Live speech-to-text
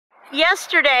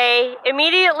Yesterday,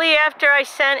 immediately after I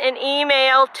sent an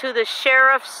email to the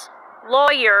sheriff's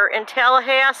lawyer in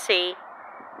Tallahassee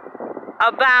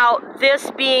about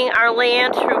this being our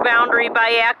land through boundary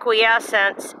by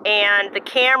acquiescence and the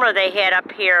camera they had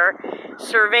up here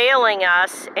surveilling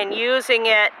us and using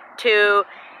it to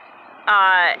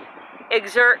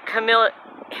exert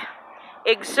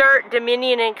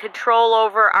dominion and control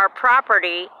over our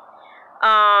property,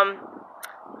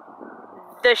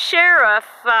 the sheriff,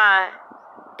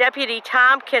 Deputy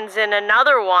Tompkins and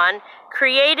another one,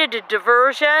 created a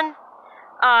diversion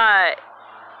at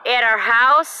our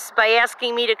house by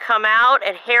asking me to come out,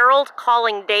 and Harold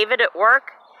calling David at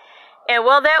work. And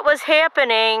while that was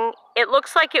happening, it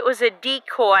looks like it was a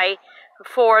decoy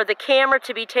for the camera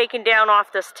to be taken down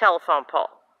off this telephone pole.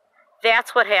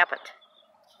 That's what happened.